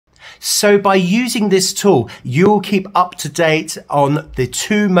So by using this tool, you'll keep up to date on the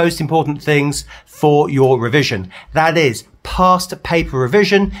two most important things for your revision. That is past paper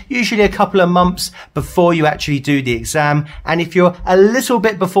revision, usually a couple of months before you actually do the exam. And if you're a little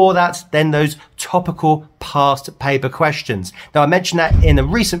bit before that, then those topical past paper questions. Now I mentioned that in a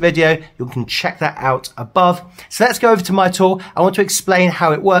recent video, you can check that out above. So let's go over to my tool. I want to explain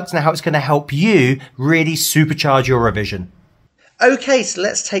how it works and how it's going to help you really supercharge your revision. Okay, so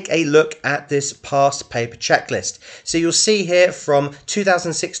let's take a look at this past paper checklist. So you'll see here from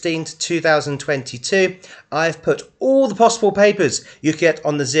 2016 to 2022, I've put all the possible papers you get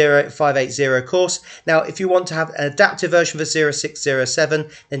on the 0580 course. Now, if you want to have an adaptive version for 0607,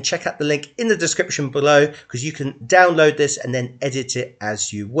 then check out the link in the description below because you can download this and then edit it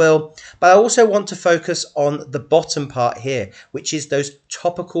as you will. But I also want to focus on the bottom part here, which is those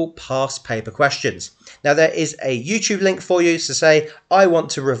topical past paper questions. Now, there is a YouTube link for you to say, I want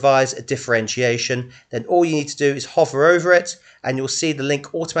to revise a differentiation. Then all you need to do is hover over it and you'll see the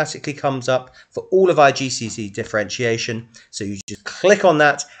link automatically comes up for all of iGCSE differentiation. So you just click on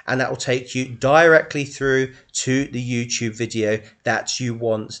that and that will take you directly through to the YouTube video that you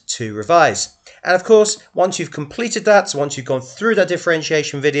want to revise. And of course, once you've completed that, so once you've gone through that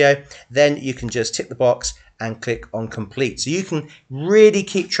differentiation video, then you can just tick the box and click on complete. So you can really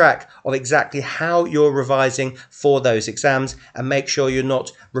keep track of exactly how you're revising for those exams and make sure you're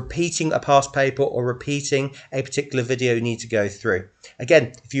not repeating a past paper or repeating a particular video you need to go through.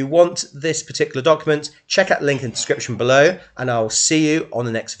 Again, if you want this particular document, check out the link in the description below and I'll see you on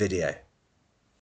the next video.